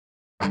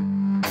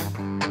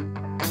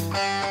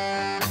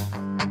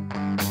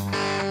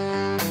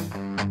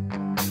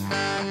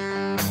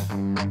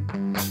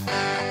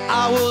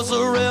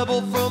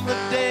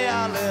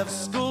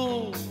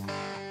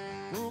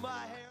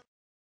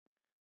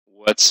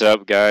What's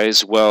up,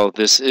 guys? Well,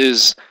 this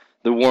is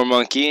the War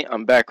Monkey.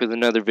 I'm back with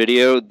another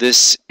video.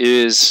 This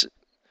is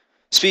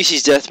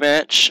Species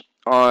Deathmatch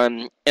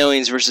on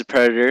Aliens vs.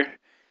 Predator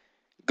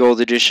Gold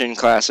Edition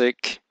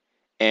Classic.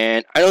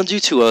 And I don't do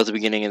too well at the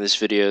beginning of this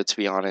video, to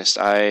be honest.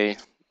 I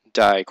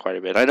die quite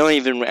a bit. I don't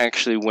even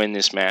actually win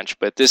this match,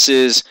 but this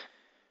is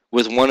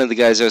with one of the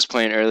guys I was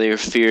playing earlier,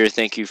 Fear.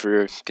 Thank you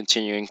for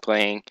continuing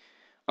playing.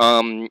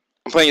 I'm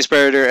playing as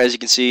Predator, as you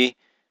can see,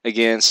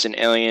 against an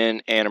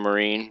alien and a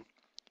marine.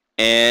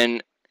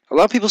 And a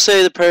lot of people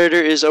say the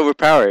Predator is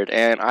overpowered,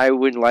 and I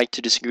would like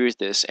to disagree with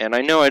this. And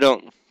I know I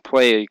don't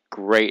play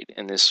great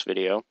in this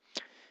video,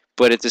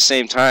 but at the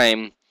same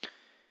time,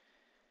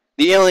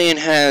 the alien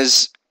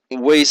has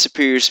way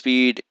superior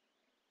speed.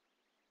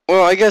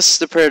 Well, I guess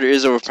the Predator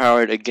is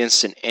overpowered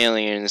against an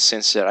alien in the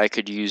sense that I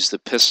could use the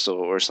pistol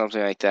or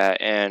something like that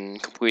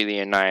and completely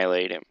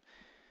annihilate him.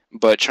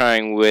 But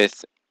trying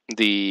with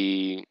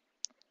the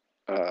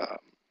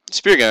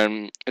spear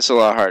gun, it's a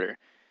lot harder.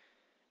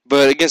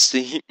 But against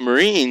the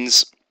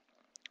Marines,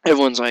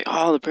 everyone's like,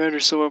 oh, the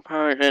Predator's so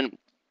overpowered. And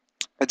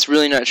it's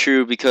really not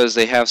true because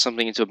they have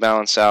something to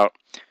balance out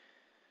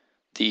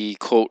the,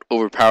 quote,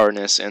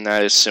 overpoweredness, and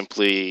that is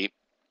simply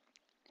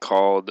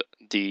called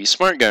the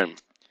smart gun.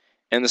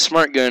 And the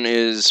smart gun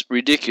is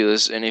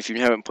ridiculous, and if you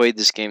haven't played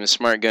this game, the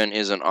smart gun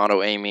is an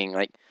auto-aiming.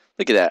 Like,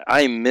 look at that.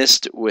 I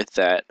missed with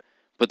that,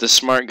 but the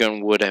smart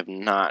gun would have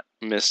not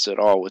missed at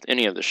all with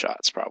any of the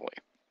shots, probably.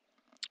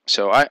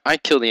 So I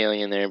killed the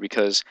alien there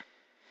because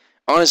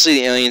honestly,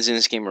 the aliens in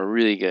this game are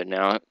really good.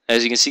 Now,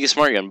 as you can see, the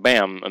smart gun,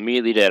 bam,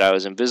 immediately dead. I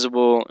was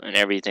invisible and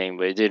everything,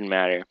 but it didn't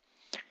matter.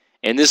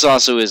 And this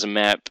also is a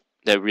map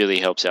that really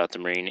helps out the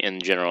Marine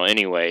in general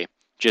anyway,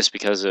 just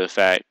because of the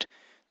fact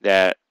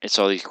that it's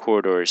all these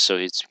corridors, so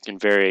it can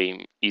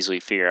very easily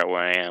figure out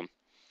where I am.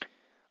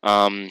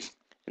 And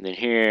then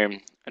here,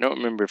 I don't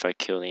remember if I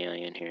kill the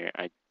alien here.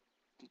 I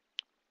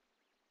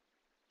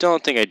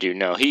don't think I do.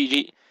 No,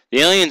 the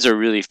aliens are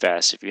really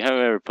fast. If you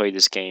haven't ever played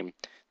this game,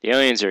 the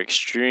aliens are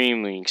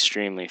extremely,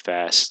 extremely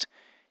fast,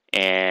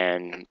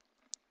 and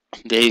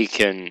they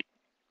can,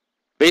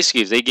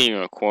 basically, if they get you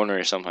in a corner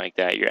or something like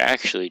that, you're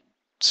actually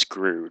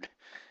screwed.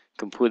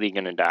 Completely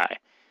gonna die.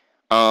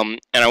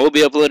 And I will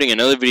be uploading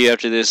another video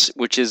after this,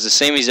 which is the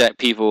same exact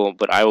people,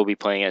 but I will be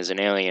playing as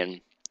an alien.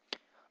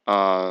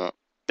 I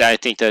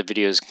think that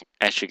video's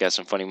actually got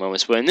some funny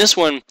moments. But in this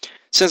one,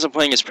 since I'm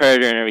playing as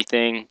Predator and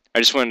everything, I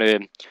just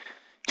wanted to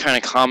kind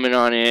of comment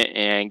on it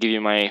and give you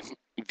my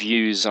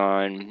views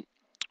on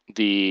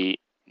the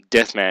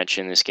deathmatch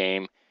in this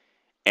game.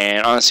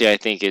 And honestly, I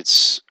think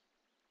it's,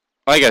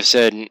 like I've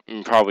said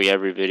in probably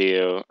every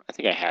video, I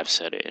think I have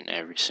said it in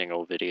every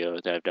single video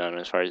that I've done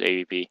as far as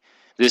AVP,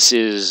 this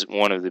is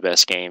one of the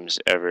best games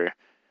ever.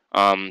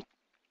 I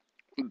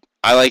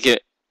like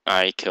it.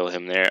 I kill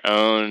him there,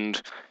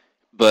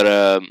 but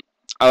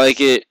I like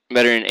it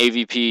better in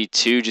AVP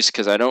too, just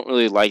because I don't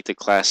really like the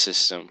class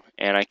system,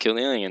 and I kill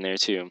the alien there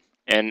too.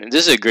 And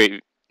this is a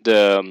great,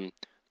 the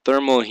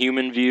thermal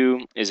human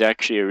view is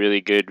actually a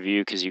really good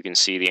view because you can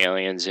see the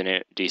aliens in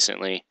it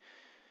decently.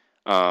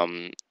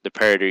 The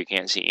Predator, you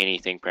can't see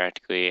anything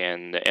practically,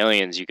 and the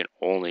aliens, you can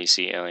only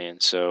see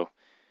aliens, so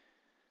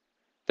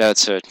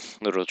that's a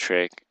little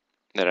trick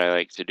that I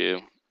like to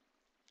do.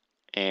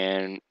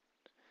 And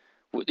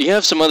you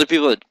have some other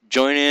people that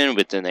join in,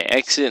 but then they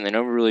exit and they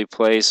don't really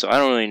play, so I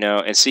don't really know.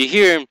 And see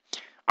here,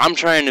 I'm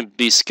trying to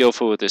be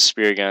skillful with this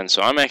spear gun,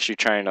 so I'm actually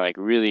trying to like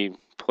really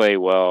play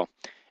well,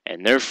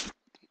 and they're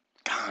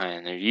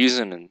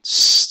using a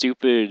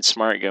stupid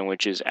smart gun,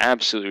 which is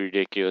absolutely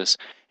ridiculous.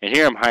 And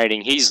here I'm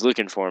hiding. He's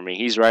looking for me.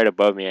 He's right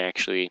above me,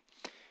 actually.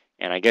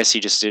 And I guess he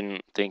just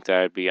didn't think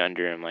that I'd be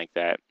under him like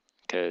that.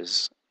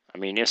 Because, I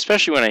mean,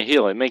 especially when I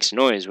heal, it makes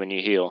noise when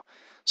you heal.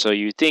 So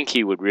you'd think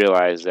he would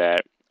realize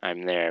that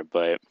I'm there,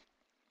 but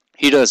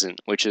he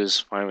doesn't, which is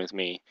fine with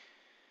me.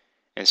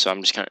 And so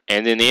I'm just kind of...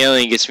 And then the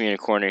alien gets me in a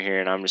corner here,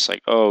 and I'm just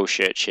like, oh,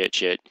 shit, shit,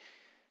 shit.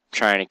 I'm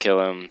trying to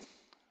kill him.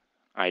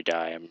 I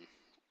die. I'm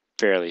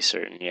fairly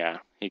certain. Yeah,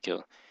 he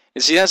killed.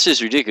 And see, that's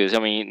just ridiculous. I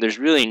mean, there's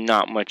really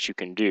not much you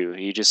can do.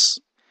 You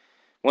just,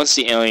 once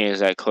the alien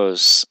is that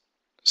close,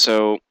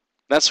 so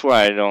that's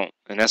why I don't,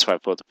 and that's why I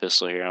pulled the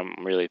pistol here. I'm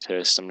really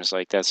pissed. I'm just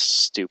like, that's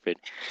stupid.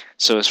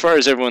 So as far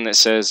as everyone that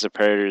says the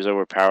Predator is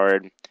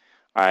overpowered,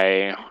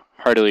 I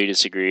heartily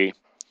disagree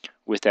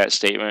with that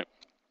statement,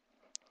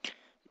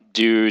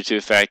 due to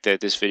the fact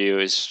that this video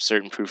is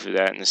certain proof of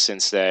that, in the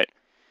sense that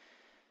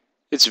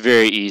it's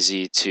very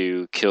easy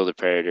to kill the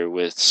Predator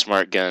with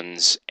smart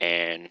guns,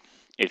 and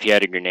if he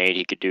had a grenade,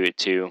 he could do it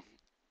too.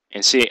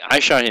 And see, I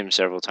shot him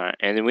several times,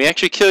 and then we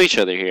actually kill each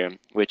other here,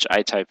 which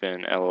I type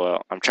in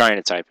LOL. I'm trying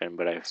to type in,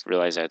 but I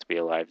realize I have to be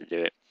alive to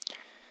do it.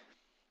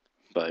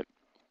 But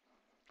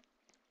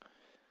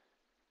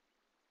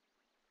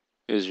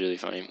it was really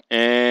funny.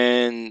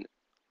 And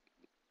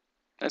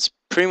that's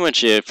pretty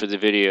much it for the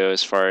video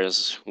as far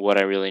as what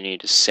I really need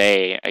to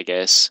say, I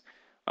guess.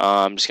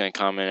 I'm just going to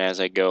comment as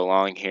I go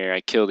along here.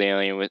 I killed the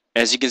alien with,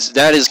 as you can see,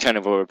 that is kind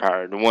of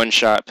overpowered.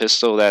 One-shot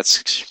pistol,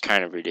 that's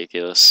kind of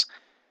ridiculous.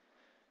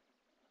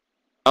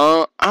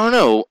 I I don't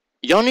know.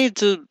 Y'all need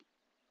to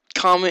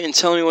comment and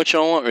tell me what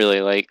y'all want,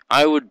 really. Like,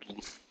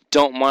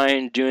 don't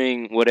mind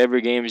doing whatever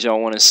games y'all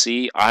want to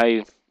see.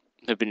 I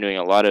have been doing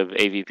a lot of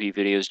AVP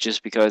videos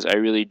just because I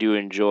really do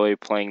enjoy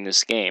playing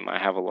this game. I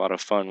have a lot of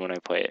fun when I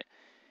play it.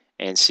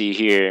 And see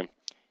here,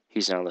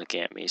 he's not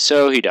looking at me,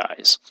 so he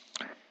dies.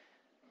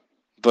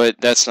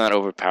 But that's not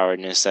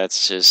overpoweredness,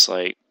 that's just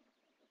like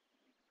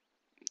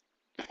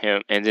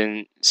him. And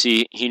then,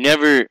 see, he's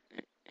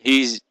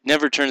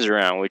never turns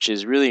around, which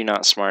is really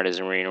not smart as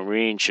a Marine. A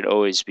Marine should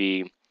always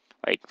be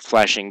like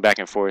flashing back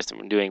and forth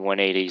and doing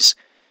 180s,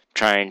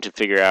 trying to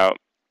figure out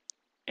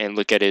and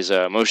look at his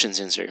motion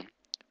sensor.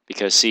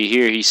 Because see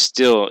here, he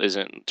still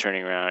isn't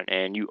turning around,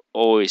 and you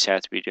always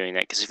have to be doing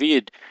that. Because if he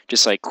had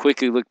just like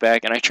quickly looked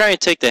back, and I try and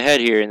take the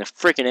head here, and the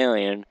freaking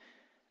alien,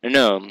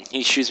 no,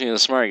 he shoots me with a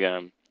smart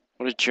gun.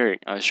 What a jerk!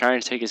 I was trying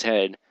to take his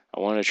head.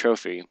 I wanted a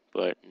trophy,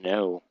 but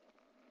no.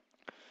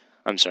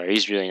 I'm sorry,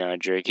 he's really not a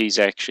jerk. He's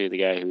actually the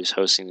guy who's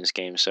hosting this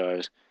game, so I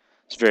was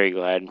very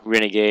glad.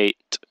 Renegade.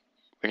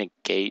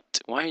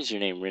 Why is your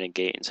name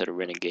Renegade instead of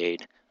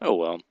Renegade? Oh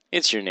well,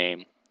 it's your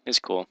name. It's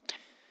cool.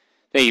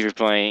 Thank you for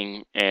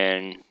playing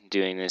and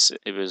doing this.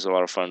 It was a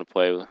lot of fun to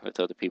play with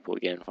other people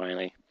again,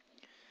 finally.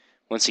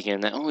 Once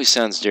again, that always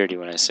sounds dirty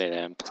when I say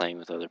that I'm playing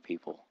with other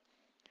people.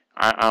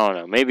 I don't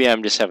know. Maybe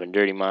I'm just having a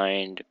dirty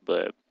mind,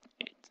 but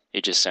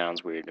it just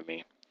sounds weird to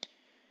me.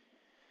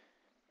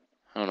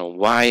 I don't know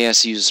why he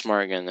has to use a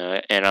smart gun,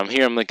 though. And I'm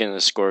looking at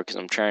the score because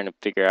I'm trying to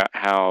figure out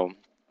how,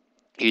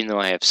 even though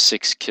I have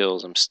 6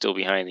 kills, I'm still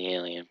behind the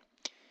alien.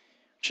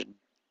 Which I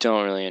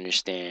don't really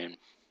understand.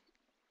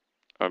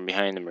 Or I'm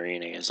behind the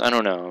Marine, I guess. I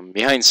don't know. I'm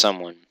behind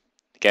someone.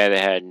 The guy that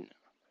had...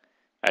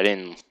 I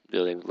didn't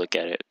really look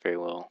at it very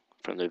well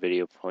from the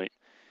video point.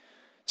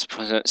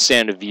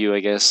 Stand of view,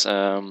 I guess.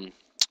 Don't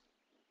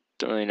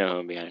really know who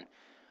I'm behind.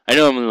 I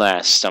know I'm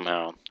last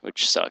somehow,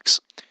 which sucks.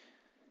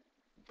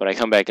 But I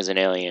come back as an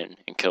alien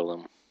and kill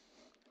them,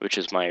 which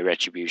is my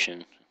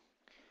retribution.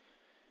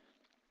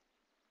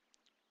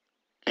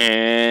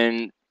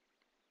 And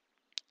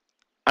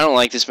I don't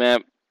like this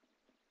map.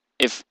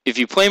 If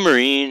you play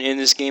Marine in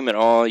this game at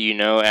all, you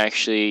know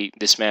actually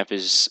this map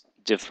is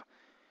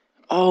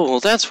Oh, well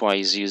that's why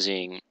he's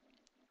using...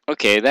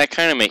 Okay, that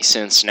kind of makes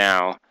sense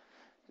now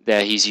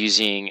that he's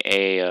using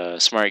a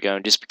smart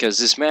gun, just because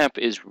this map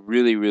is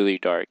really, really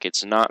dark.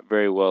 It's not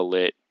very well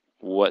lit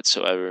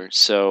whatsoever,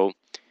 so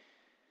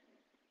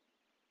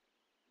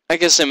I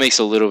guess that makes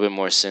a little bit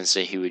more sense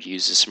that he would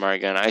use the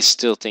smart gun. I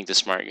still think the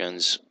smart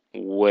gun's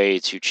way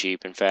too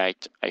cheap. In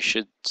fact, I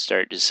should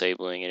start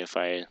disabling it if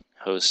I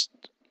host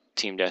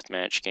Team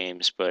Deathmatch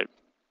games, but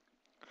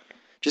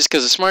just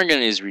because the smart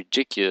gun is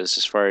ridiculous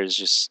as far as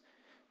just...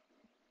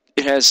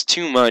 It has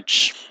too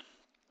much...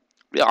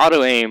 The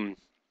auto-aim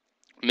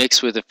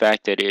mixed with the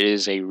fact that it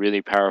is a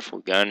really powerful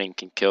gun and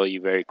can kill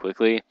you very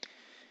quickly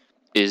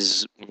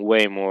is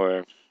way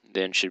more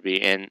than should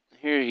be. And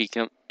here he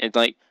comes... And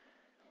like...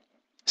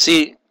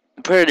 See,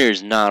 the Predator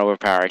is not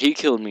overpowered. He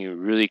killed me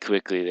really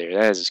quickly there.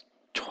 That is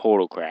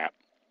total crap.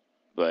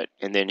 But,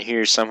 and then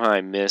here somehow I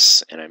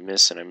miss, and I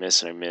miss, and I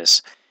miss, and I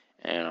miss.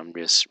 And I'm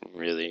just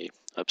really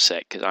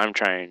upset because I'm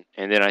trying.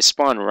 And then I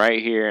spawn right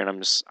here, and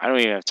I don't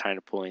even have time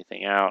to pull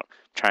anything out.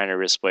 I'm trying to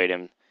wrist blade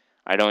him.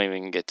 I don't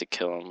even get to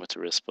kill him with the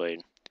wrist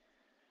blade.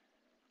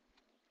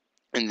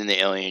 And then the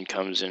alien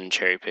comes and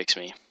cherry picks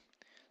me.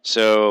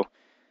 So,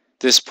 at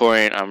this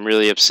point, I'm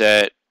really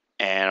upset.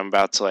 And I'm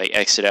about to like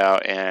exit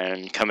out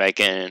and come back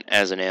in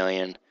as an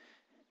alien.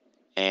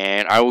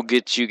 And I will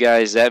get you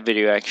guys that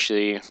video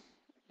actually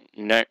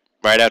right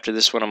after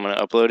this one. I'm going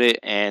to upload it.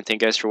 And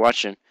thank you guys for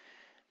watching.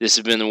 This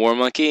has been the War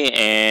Monkey,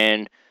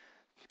 and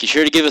be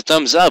sure to give a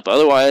thumbs up.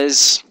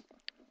 Otherwise,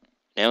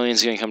 the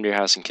alien's going to come to your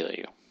house and kill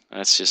you.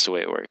 That's just the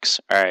way it works.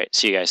 Alright,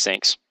 see you guys.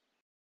 Thanks.